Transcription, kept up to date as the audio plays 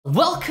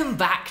Welcome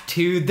back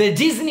to the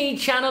Disney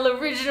Channel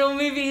original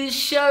movies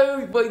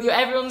show,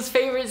 everyone's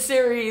favorite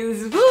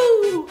series,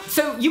 woo!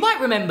 So you might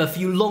remember, for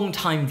you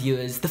long-time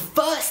viewers, the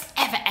first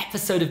ever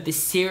episode of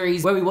this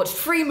series where we watched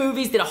 3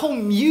 movies, did a whole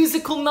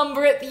musical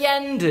number at the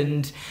end,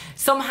 and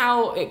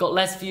somehow it got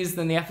less views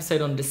than the episode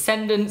on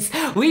Descendants.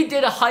 We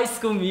did a High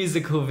School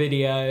Musical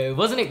video.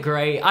 Wasn't it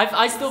great?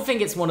 I still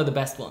think it's one of the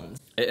best ones.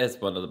 It is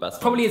one of the best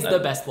ones. Probably is the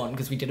best one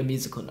because we did a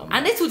musical number.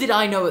 And little did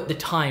I know at the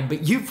time,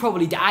 but you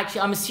probably did.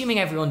 Actually, I'm assuming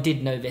everyone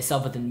did know this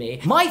other than me.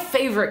 My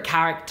favorite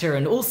character,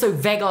 and also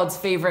Vegard's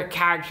favorite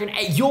character,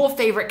 and your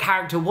favorite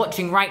character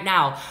watching right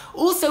now,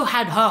 also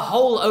had her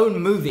whole own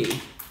movie.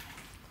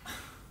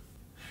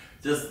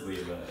 Just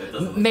leave it. It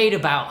doesn't made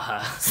about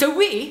her. So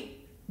we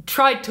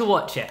tried to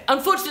watch it.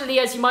 Unfortunately,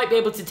 as you might be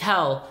able to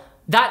tell,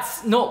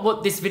 that's not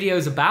what this video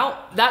is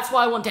about. That's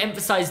why I want to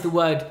emphasize the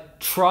word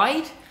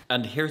tried.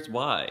 And here's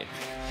why.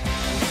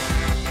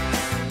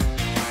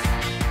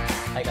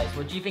 Hey guys,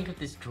 what do you think of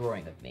this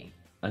drawing of me?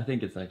 I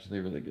think it's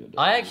actually really good.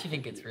 I actually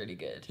think it's really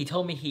good. He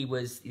told me he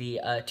was the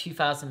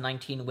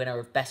 2019 winner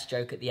of Best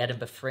Joke at the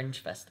Edinburgh Fringe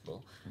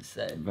Festival.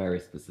 So very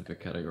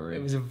specific category.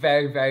 It was a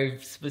very, very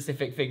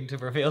specific thing to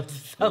reveal to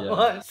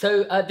someone. Yeah.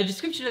 So the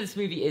description of this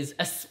movie is: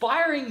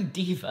 aspiring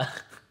diva,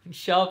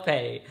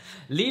 Sharpay,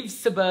 leaves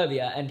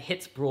suburbia and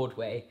hits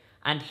Broadway.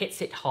 And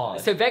hits it hard.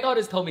 So Vegard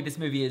has told me this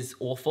movie is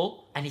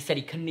awful, and he said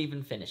he couldn't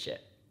even finish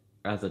it.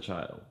 As a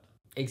child.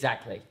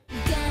 Exactly.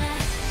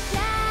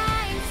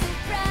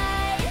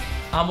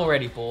 I'm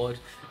already bored.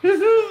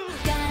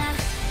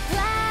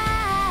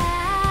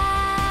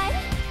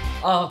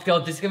 Oh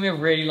god, this is gonna be a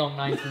really long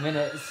 90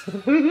 minutes.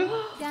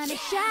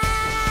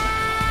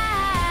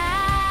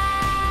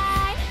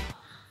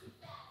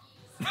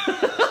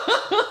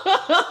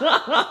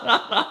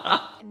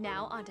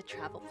 Now on to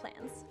travel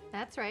plans.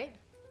 That's right.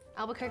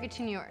 Albuquerque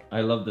to New York.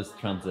 I love this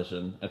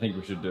transition. I think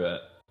we should do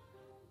it.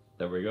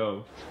 There we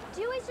go.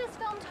 Do you always just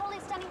film totally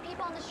stunning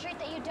people on the street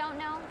that you don't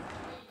know?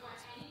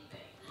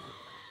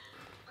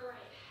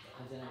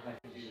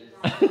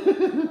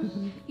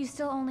 You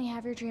still only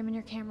have your dream in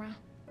your camera.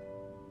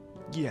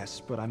 Yes,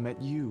 but I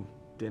met you,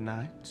 didn't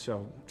I?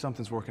 So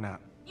something's working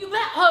out. You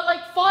met her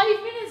like 5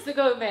 minutes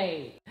ago,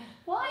 mate.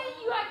 Why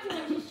are you acting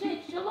like you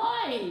changed your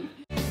life?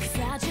 'Cause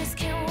I just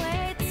can't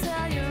wait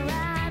till you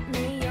write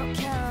me your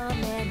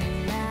coming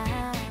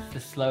alive. The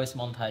slowest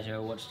montage I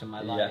ever watched in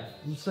my life. Yeah.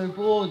 I'm so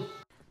bored.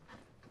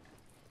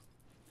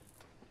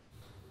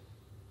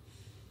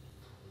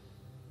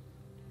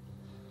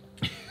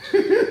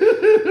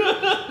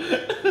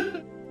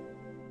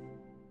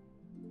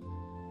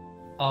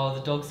 Oh,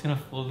 the dog's gonna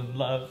fall in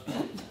love.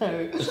 No.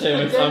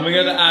 Seamus, I'm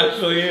gonna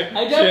actually.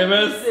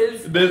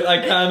 Seamus, this I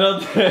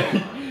cannot.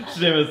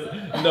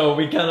 Seamus, no,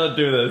 we cannot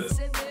do this.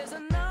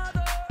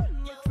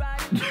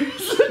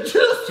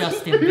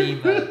 Justin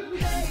Bieber.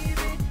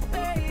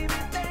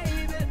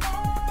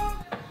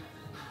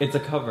 It's a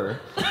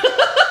cover.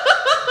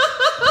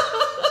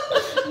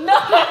 No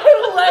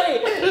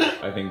way!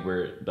 I think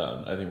we're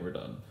done.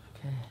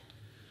 Okay.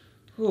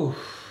 Whew.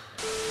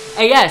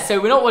 Hey, yeah, so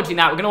we're not watching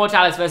that. We're gonna watch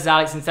Alex vs.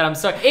 Alex instead. I'm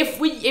sorry.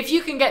 If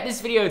you can get this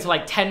video to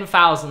like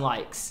 10,000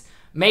 likes,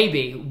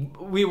 maybe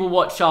we will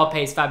watch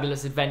Sharpay's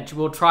Fabulous Adventure.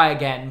 We'll try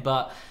again,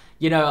 but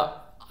you know,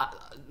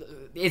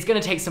 it's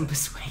gonna take some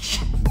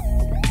persuasion.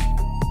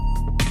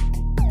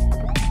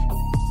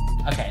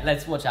 Okay,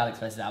 let's watch Alex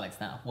vs. Alex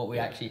now.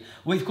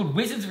 It's called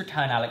Wizards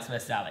Return Alex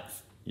vs.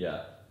 Alex.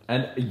 Yeah.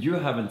 And you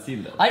haven't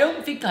seen this. I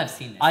don't think I've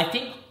seen this. I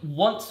think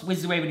once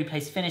Wizards of Waverly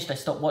Place finished, I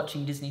stopped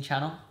watching Disney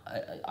Channel.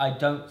 I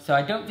don't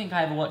think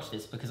I ever watched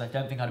this because I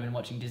don't think I'd have been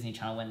watching Disney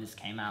Channel when this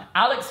came out.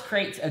 Alex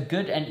creates a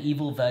good and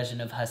evil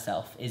version of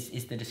herself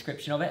is the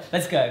description of it.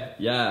 Let's go.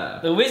 Yeah.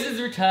 The Wizards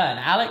Return,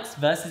 Alex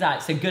versus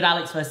Alex. So good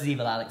Alex versus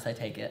evil Alex, I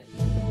take it.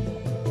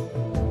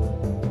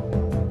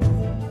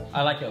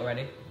 I like it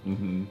already.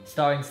 Mm-hmm.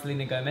 Starring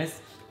Selena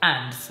Gomez.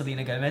 And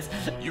Selena Gomez.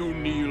 You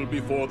kneel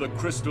before the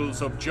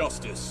crystals of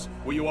justice,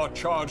 where you are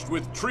charged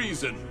with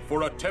treason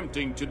for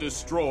attempting to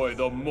destroy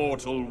the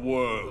mortal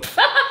world.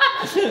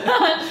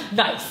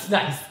 Nice.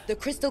 The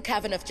Crystal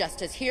Cavern of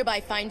Justice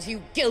hereby finds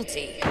you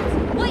guilty.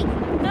 Wait,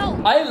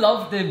 no! I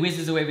love the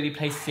Wizards of Waverly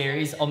Place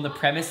series on the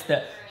premise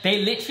that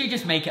they literally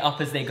just make it up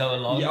as they go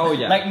along. Oh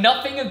yeah. Like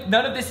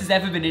none of this has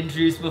ever been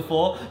introduced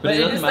before. But it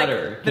doesn't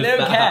matter. Like, they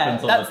don't care.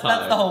 That's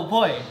the whole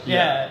point.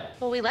 Yeah.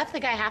 Well, we left the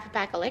guy half a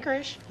pack of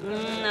licorice.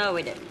 No,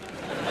 we didn't.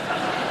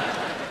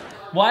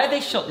 Why they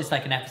shot this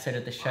like an episode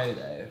of the show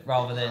though,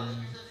 rather than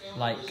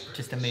like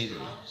just a movie?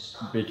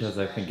 Because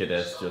I think it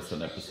is just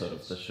an episode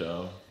of the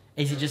show.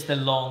 Is it just a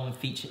long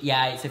feature?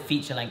 Yeah, it's a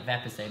feature-length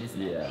episode,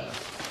 isn't it? Yeah.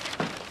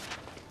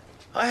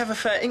 I have a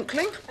fair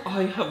inkling.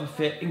 I have a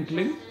fair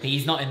inkling. But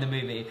he's not in the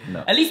movie.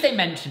 No. At least they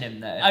mention him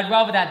though. I'd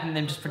rather that than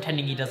them just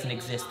pretending he doesn't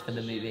exist for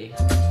the movie.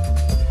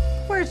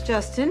 Where's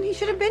Justin? He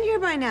should have been here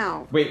by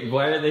now. Wait,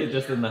 why are they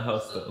just in the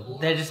house though?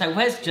 They're just like,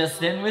 where's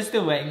Justin? We're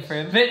still waiting for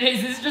him. But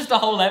is this just a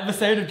whole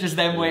episode of just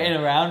them waiting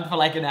around for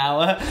like an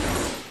hour?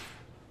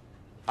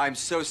 I'm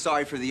so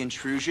sorry for the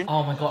intrusion.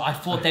 Oh my god, I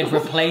thought they'd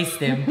replaced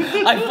him.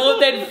 I thought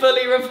they'd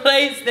fully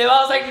replaced him.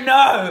 I was like,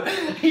 no,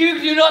 you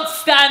do not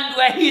stand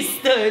where he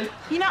stood.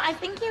 You know, I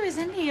think he was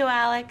into you,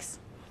 Alex.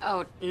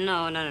 Oh,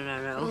 no.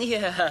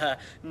 Yeah,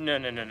 no.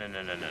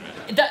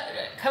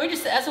 Can we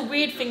just, that's a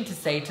weird thing to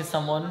say to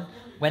someone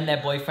when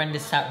their boyfriend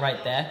is sat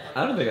right there.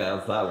 I don't think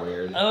that's that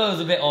weird. Oh, it was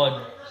a bit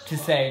odd to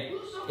say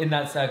in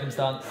that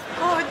circumstance.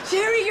 Oh,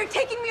 Jerry, you're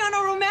taking me on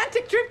a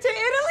romantic trip to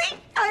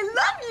Italy? I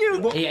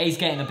love you! He's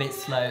getting a bit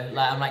slow.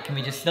 Like, I'm like, can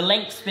we just... The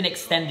length's been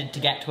extended to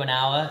get to an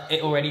hour.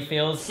 It already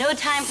feels... No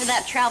time for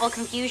that travel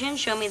confusion.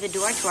 Show me the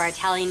door to our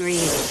Italian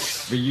reunion.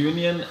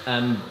 Reunion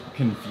and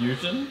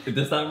confusion?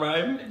 Does that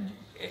rhyme?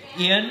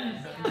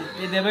 Ian?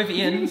 They're both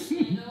Ians.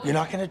 You're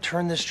not gonna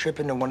turn this trip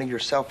into one of your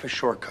selfish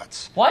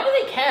shortcuts. Why do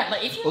they care?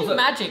 Like, if you do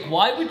magic,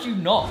 why would you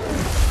not?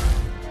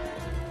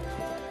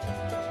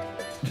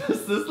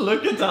 Does this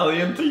look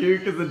Italian to you?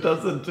 Because it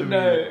doesn't to me.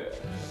 No.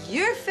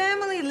 Your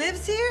family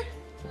lives here?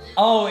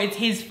 Oh, it's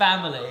his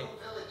family.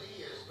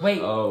 Wait,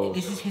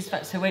 this is his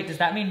family. So wait, does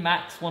that mean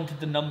Max wanted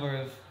the number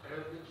of...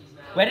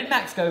 Where did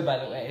Max go, by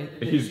the way?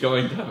 He's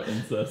going to have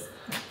incest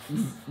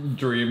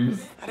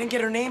dreams. I didn't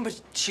get her name, but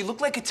she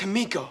looked like a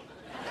Tamiko.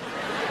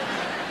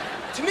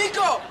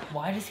 Tamiko!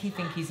 Why does he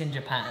think he's in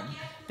Japan?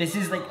 This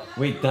is like...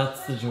 Wait,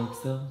 that's the joke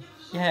still?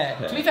 Yeah.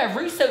 Okay. To be fair,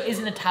 Russo is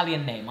an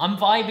Italian name. I'm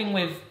vibing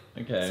with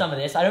some of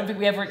this. I don't think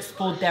we ever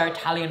explored their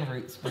Italian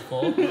roots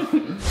before.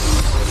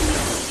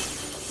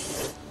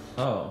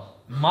 Oh.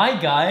 My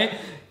guy,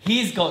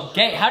 he's got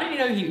game. How did you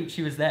know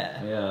she was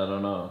there? Yeah, I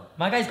don't know.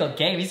 My guy's got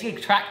game. He's got a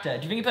tractor.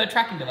 Do you think he put a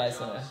tracking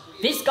device on her?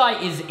 This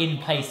guy is in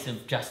place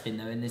of Justin,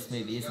 though, in this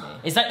movie, isn't he?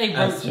 It's like they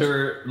wrote... As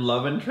her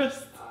love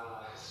interest?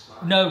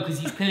 No, because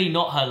he's clearly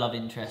not her love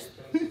interest.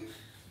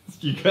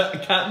 You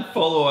can't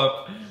follow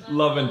up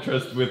love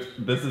interest with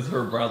this is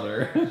her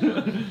brother.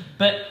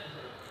 But...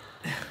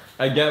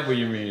 I get what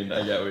you mean.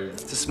 I get what you mean.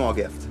 It's a small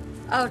gift.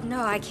 Oh,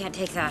 no, I can't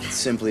take that. It's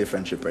simply a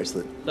friendship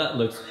bracelet. That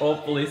looks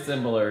awfully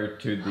similar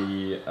to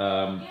the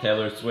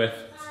Taylor Swift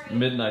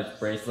Midnight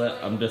bracelet.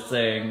 I'm just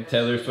saying,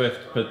 Taylor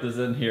Swift put this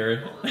in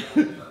here.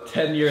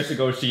 10 years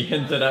ago, she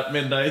hinted at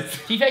Midnight.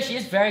 To be fair, she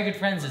is very good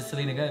friends with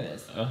Selena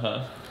Gomez.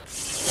 Uh-huh.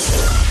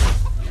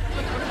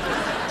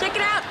 Check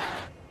it out!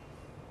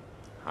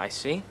 I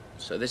see.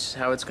 So this is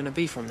how it's gonna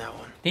be from now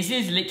on. This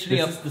is literally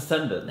This is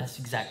Descendants. That's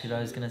exactly what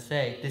I was gonna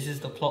say. This is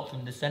the plot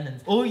from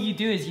Descendants. All you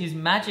do is use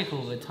magic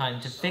all the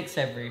time to fix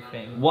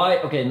everything. Why?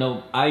 Okay,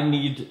 no, I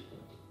need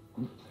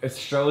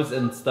shows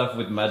and stuff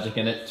with magic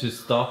in it to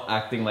stop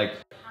acting like,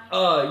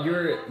 oh,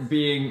 you're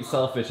being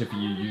selfish if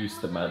you use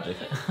the magic.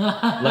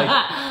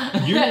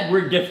 Like, you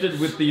were gifted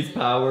with these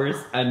powers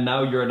and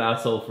now you're an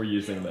asshole for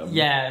using them.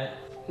 Yeah.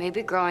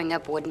 Maybe growing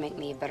up would make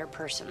me a better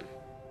person.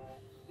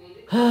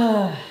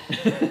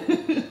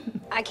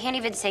 I can't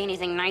even say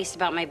anything nice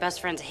about my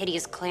best friend's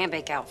hideous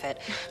clambake outfit.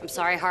 I'm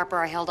sorry, Harper,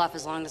 I held off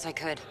as long as I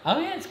could. Oh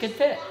yeah, it's a good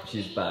fit.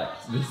 She's back.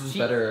 This is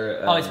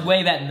better. Oh, it's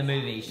way better than the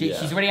movie. Yeah.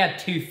 She's already had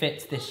 2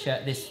 fits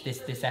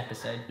this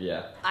episode.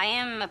 Yeah. I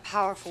am a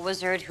powerful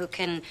wizard who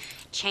can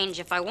change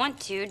if I want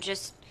to,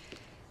 just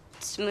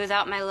smooth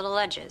out my little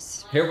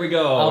edges. Here we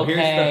go. Okay.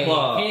 Here's the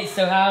plot.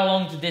 So how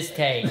long did this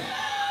take?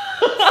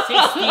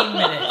 16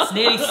 minutes,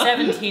 nearly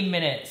 17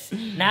 minutes.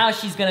 Now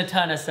she's gonna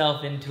turn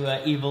herself into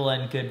an evil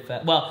and good.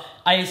 Well,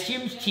 I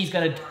assume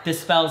the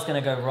spell's gonna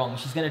go wrong.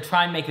 She's gonna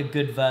try and make a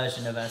good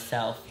version of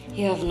herself.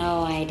 You have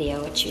no idea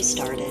what you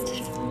started.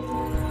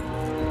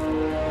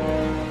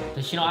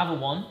 Does she not have a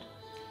wand?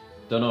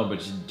 Don't know,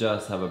 but she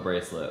does have a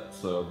bracelet,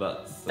 so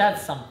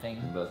that's something.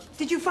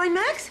 Did you find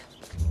Max?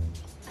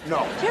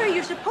 No. Jerry,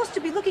 you're supposed to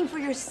be looking for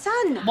your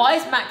son. Why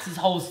is Max's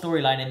whole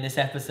storyline in this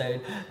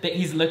episode that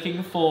he's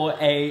looking for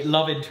a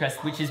love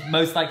interest, which is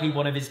most likely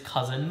one of his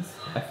cousins?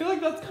 I feel like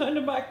that's kind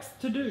of Max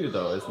to do,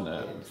 though, isn't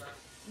it?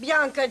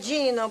 Bianca,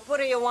 Gino,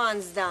 put your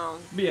wands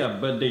down. Yeah,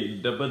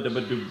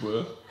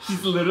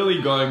 she's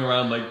literally going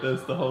around like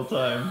this the whole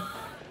time.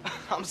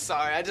 I'm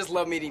sorry, I just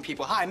love meeting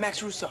people. Hi,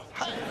 Max Russo.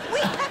 We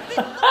have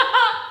been...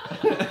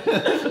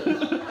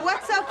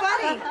 What's up,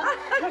 buddy?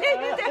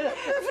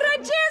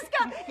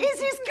 Francesca is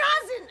his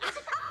cousin.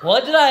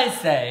 What did I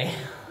say?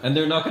 And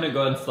they're not gonna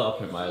go and stop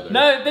him either.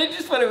 No, they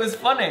just thought it was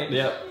funny.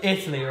 Yep.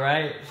 Italy,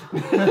 right?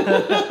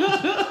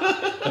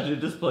 I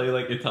should just play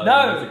like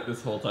Italian music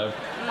this whole time.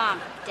 Mom,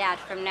 Dad,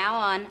 from now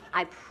on,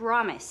 I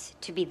promise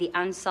to be the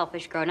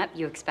unselfish grown-up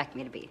you expect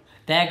me to be.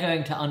 They're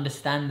going to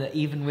understand that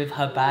even with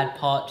her bad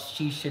parts,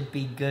 she should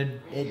be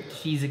good.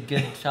 She's a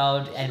good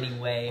child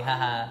anyway.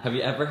 Haha. Have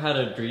you ever had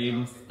a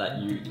dream that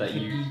you?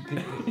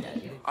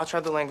 I'll try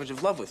the language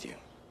of love with you.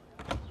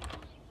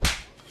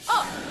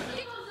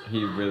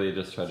 He really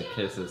just tried to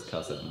kiss his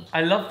cousin.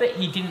 I love that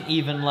he didn't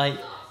even like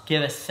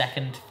give a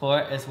second for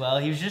it as well.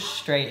 He was just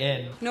straight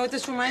in. You know what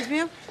this reminds me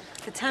of?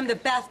 The time the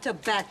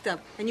bathtub backed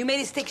up, and you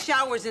made us take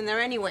showers in there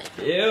anyway.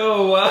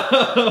 Ew,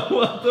 wow,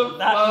 what the fuck?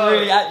 That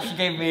really actually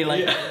gave me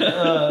like...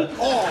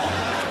 Oh,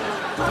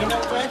 you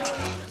know French?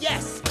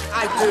 Yes,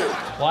 I do.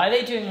 Why are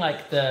they doing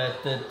like the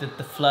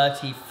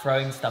flirty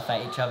throwing stuff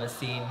at each other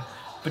scene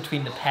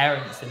between the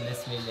parents in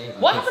this movie.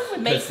 What happened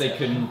with Mason? Because they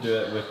couldn't do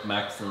it with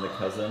Max and the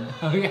cousin.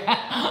 Oh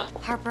yeah.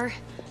 Harper,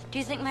 do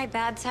you think my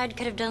bad side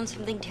could have done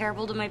something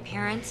terrible to my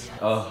parents?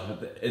 Oh,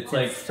 it's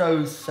like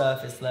so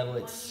surface level.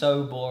 It's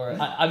so boring.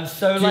 I'm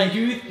so like. Do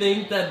you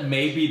think that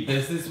maybe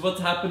this is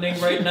what's happening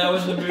right now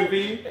in the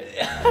movie?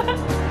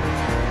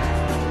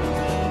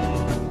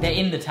 They're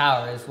in the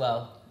tower as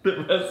well.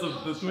 The rest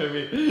of this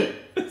movie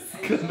is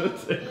gonna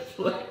take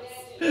place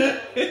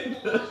in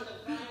the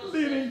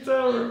Leaning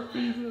Tower of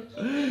Pisa.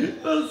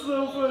 That's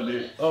so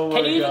funny. Oh my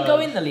god. Can you even go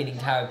in the Leaning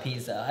Tower of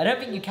Pisa? I don't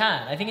think you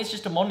can. I think it's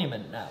just a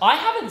monument now. I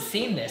haven't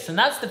seen this, and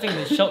that's the thing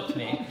that shocked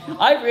me.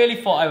 I really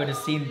thought I would have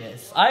seen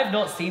this. I have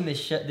not seen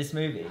this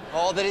movie.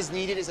 All that is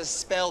needed is a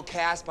spell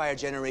cast by our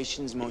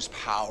generation's most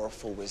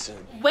powerful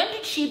wizard. When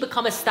did she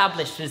become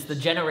established as the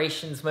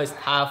generation's most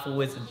powerful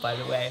wizard, by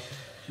the way?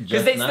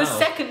 Because it's the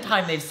second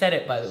time they've said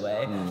it, by the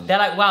way. They're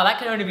like, wow, that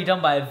can only be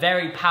done by a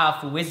very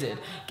powerful wizard.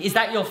 Is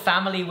that your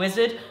family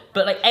wizard?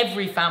 But like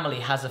every family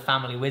has a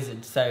family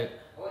wizard, so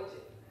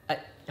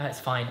it's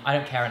fine. I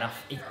don't care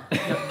enough.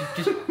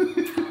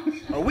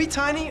 Are we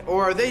tiny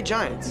or are they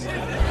giants?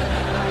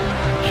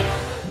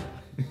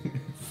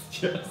 It's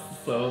just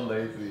so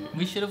lazy.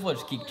 We should have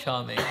watched Geek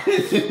Charming.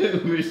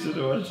 We should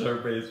have watched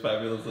Sharpay's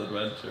Fabulous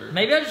Adventure.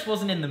 Maybe I just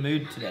wasn't in the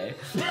mood today.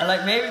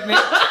 Maybe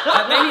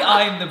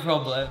I'm the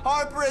problem.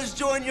 Harper has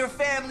joined your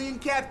family in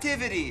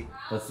captivity.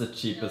 That's the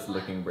cheapest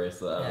looking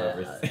bracelet I've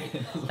ever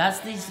seen.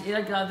 That's these.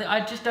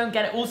 I just don't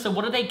get it. Also,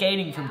 what are they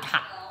gaining from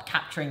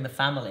capturing the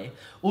family?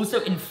 Also,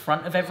 in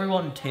front of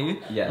everyone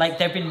too. Yes. Like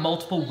there've been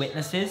multiple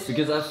witnesses.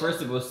 Because at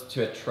first it was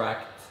to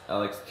attract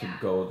Alex to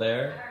go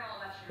there,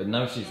 but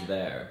now she's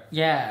there.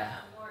 Yeah.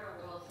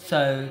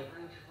 So,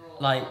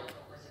 like...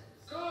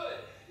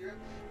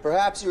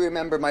 Perhaps you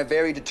remember my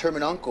very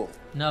determined uncle.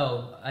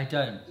 No, I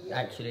don't,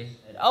 actually.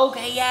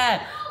 Okay,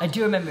 yeah! I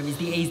do remember him.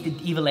 He's the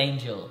evil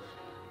angel.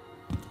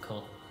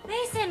 Cool.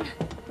 Mason,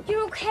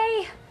 you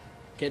okay?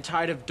 Get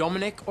tired of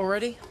Dominic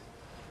already?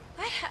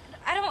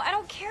 I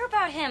don't care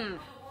about him.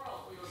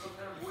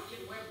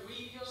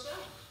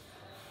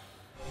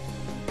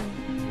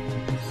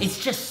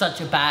 It's just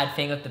such a bad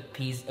thing of the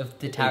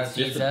Tower of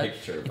Pisa. It's just a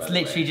picture, it's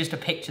literally just a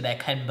picture they're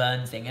Ken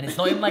Burnsing, and it's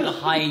not even like a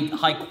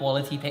high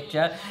quality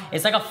picture.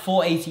 It's like a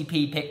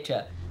 480p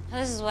picture.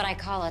 This is what I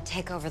call a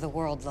take over the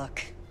world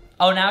look.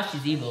 Oh, now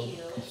she's evil.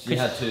 She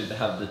had to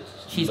have the...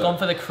 She's gone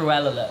for the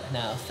Cruella look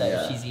now, so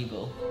yeah. She's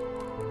evil.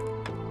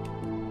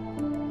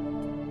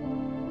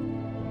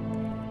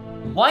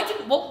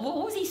 What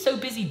was he so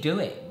busy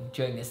doing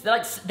during this?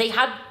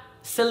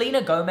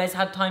 Selena Gomez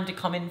had time to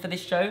come in for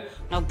this show.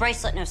 No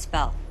bracelet, no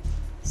spell.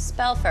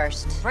 Spell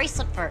first.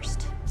 Bracelet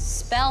first.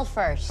 Spell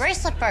first.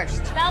 Bracelet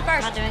first. Spell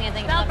first. Not doing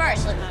anything. Spell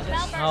first. Spell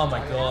first. Oh my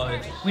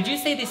god. Would you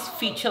say this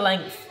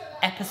feature-length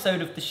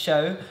episode of the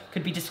show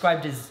could be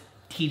described as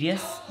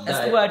tedious?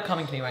 That's the word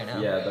coming to me right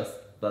now. Yeah,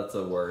 that's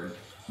a word.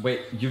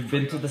 Wait, you've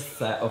been to the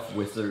set of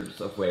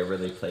Wizards of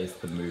Waverly Place,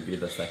 the movie,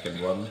 the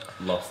second one,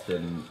 Lost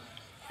in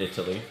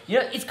Italy? You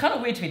know, it's kind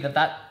of weird to me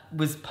that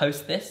was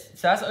post this,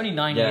 so that's only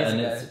 9 years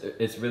ago. Yeah, and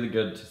it's really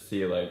good to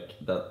see like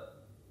that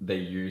they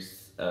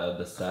use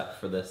the set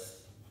for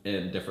this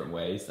in different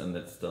ways, and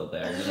it's still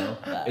there. You know,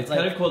 it's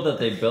kind of cool that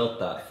they built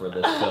that for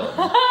this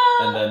film,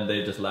 and then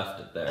they just left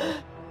it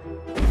there.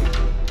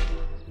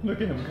 Look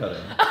at him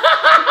cutting.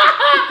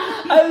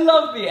 I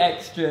love the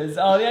extras.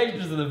 Oh, the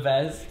extras are the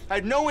best. I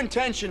had no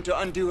intention to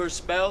undo her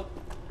spell.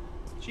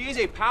 She is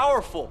a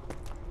powerful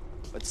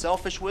but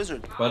selfish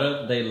wizard. Why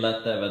don't they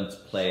let the events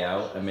play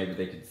out and maybe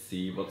they could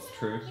see what's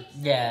true?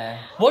 Yeah.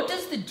 What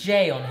does the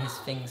J on his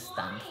thing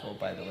stand for,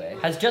 by the way?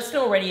 Has Justin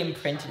already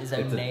imprinted his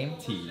own name?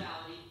 It's a T.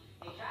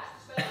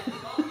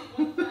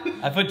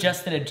 I thought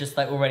Justin had just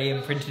already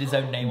imprinted his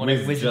own name on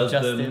it. Wizard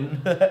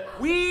Justin.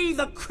 We,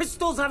 the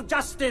Crystals of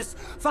Justice,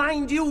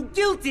 find you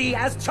guilty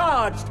as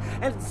charged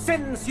and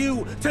sentence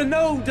you to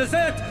no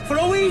dessert for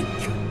a week.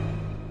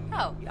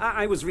 Oh.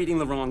 I was reading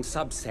the wrong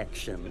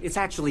subsection. It's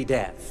actually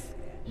death.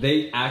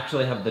 They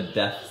actually have the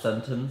death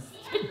sentence.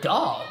 It's a bit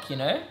dark, you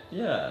know?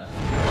 Yeah.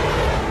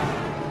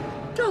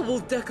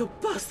 Double-decker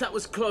bus, that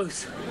was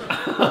close.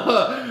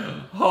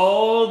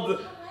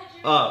 Hold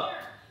up.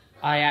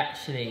 I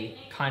actually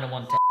kind of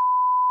want to...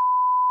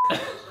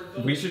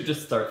 We should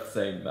just start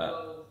saying that.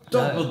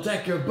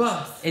 Double-decker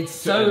bus. It's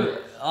so...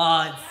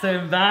 Oh, it's so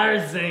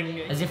embarrassing.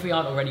 As if we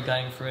aren't already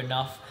going through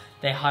enough.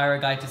 They hire a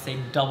guy to say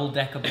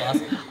double-decker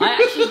bus. I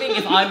actually think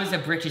if I was a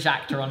British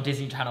actor on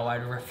Disney Channel,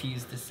 I'd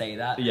refuse to say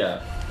that.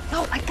 Yeah.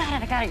 No, I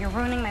got it. You're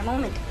ruining my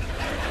moment.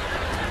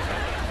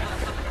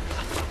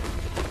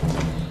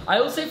 I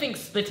also think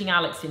splitting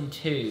Alex in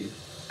two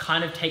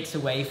kind of takes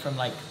away from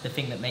the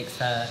thing that makes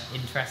her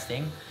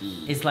interesting.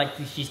 Is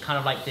she's kind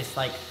of like this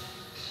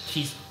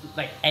she's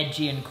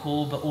edgy and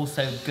cool, but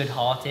also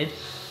good-hearted.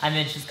 And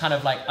then she's kind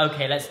of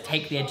okay, let's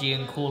take the edgy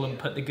and cool and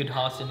put the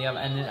good-hearted in the other.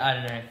 And then, I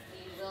don't know.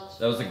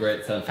 That was a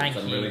great sentence. Thank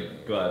you. I'm really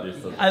glad you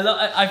said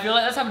that. I feel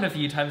like that's happened a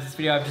few times in this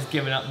video. I've just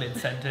given up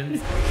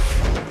mid-sentence.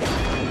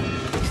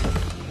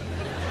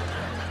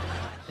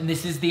 And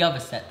this is the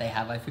other set they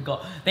have, I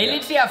forgot. They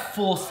literally have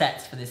 4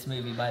 sets for this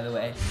movie, by the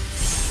way.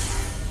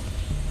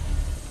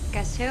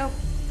 Guess who?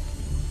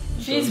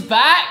 She's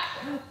back!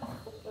 I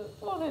just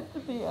want it to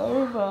be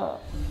over.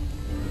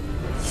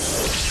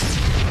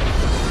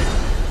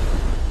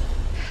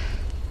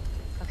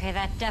 Okay,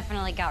 that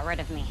definitely got rid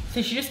of me.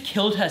 So she just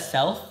killed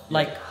herself?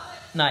 Like,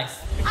 nice.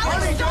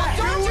 Alex, don't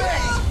do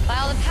it! By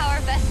all the power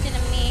vested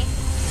in me,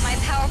 my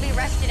power will be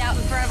rested out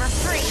and forever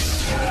free.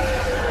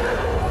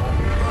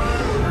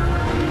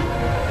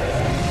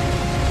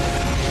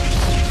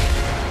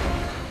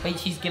 Wait,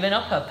 she's given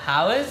up her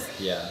powers?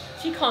 Yeah.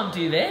 She can't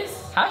do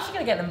this. How is she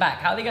gonna get them back?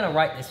 How are they gonna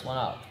write this one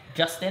up?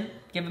 Justin,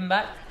 give them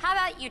back? How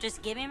about you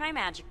just give me my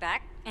magic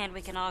back, and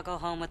we can all go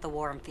home with a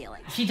warm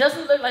feeling. She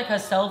doesn't look like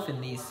herself in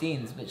these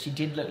scenes, but she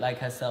did look like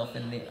herself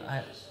in the...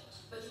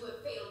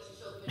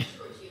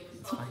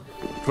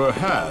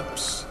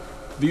 Perhaps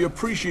the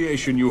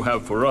appreciation you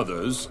have for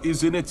others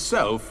is in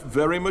itself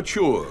very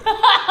mature. No!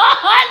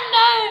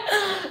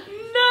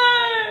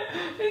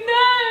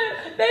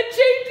 They're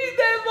changing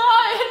their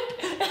mind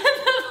in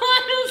the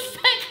final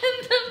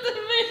second of the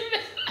movie.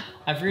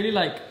 I've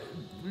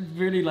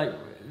really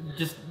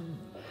just...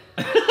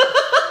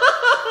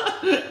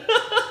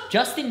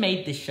 Justin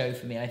made this show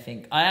for me, I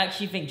think. I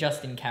actually think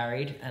Justin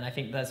carried, and I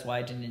think that's why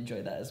I didn't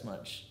enjoy that as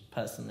much,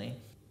 personally.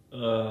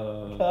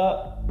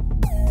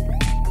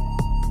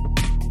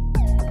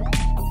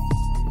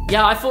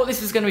 Yeah, I thought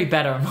this was gonna be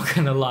better, I'm not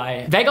gonna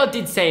lie. Vega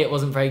did say it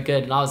wasn't very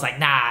good, and I was like,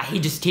 nah,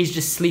 he's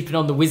just sleeping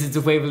on the Wizards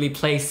of Waverly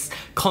Place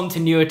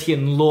continuity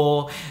and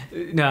lore.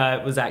 No,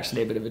 it was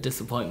actually a bit of a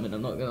disappointment,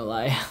 I'm not gonna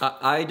lie.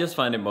 I just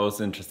find it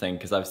most interesting,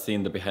 because I've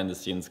seen the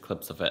behind-the-scenes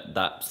clips of it,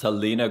 that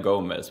Selena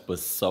Gomez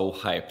was so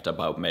hyped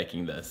about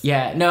making this.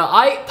 Yeah, no,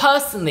 I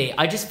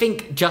just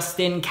think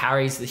Justin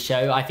carries the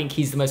show. I think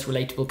he's the most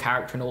relatable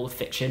character in all of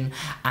fiction,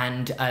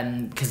 and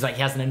because like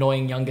he has an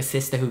annoying younger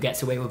sister who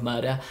gets away with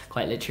murder,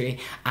 quite literally,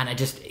 and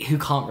who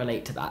can't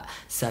relate to that?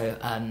 So,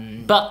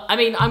 but I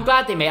mean, I'm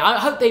glad I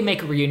hope they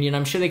make a reunion.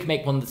 I'm sure they can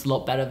make one that's a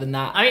lot better than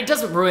that. I mean, it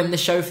doesn't ruin the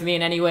show for me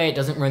in any way. It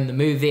doesn't ruin the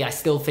movie. I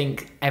still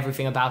think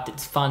everything about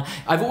it's fun.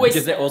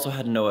 Because it also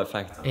had no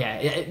effect. Yeah,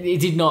 it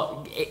did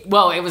not.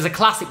 Well, it was a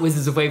classic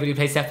Wizards of Waverly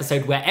Place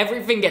episode where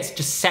everything gets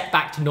just set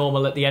back to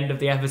normal at the end of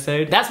the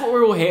episode. That's what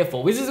we're all here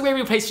for. Wizards of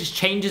Waverly Place just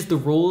changes the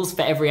rules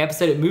for every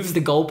episode. It moves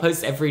the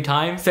goalposts every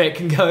time, so it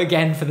can go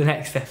again for the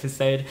next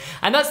episode.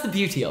 And that's the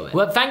beauty of it.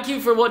 Well, thank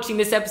you for watching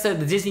this episode of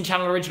the Disney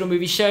Channel Original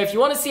Movie Show. If you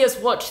want to see us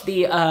watch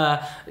the,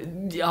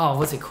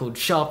 what's it called?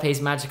 Sharpay's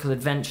Magical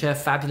Adventure,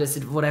 Fabulous,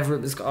 whatever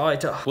it was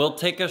called. We'll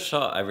take a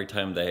shot every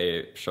time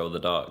they show the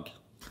dog.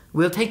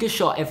 We'll take a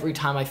shot every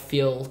time I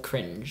feel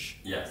cringe.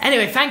 Yes.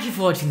 Anyway, thank you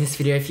for watching this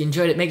video. If you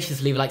enjoyed it, make sure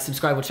to leave a like,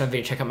 subscribe, watch my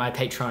video, check out my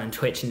Patreon and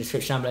Twitch in the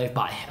description down below.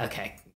 Bye. Okay.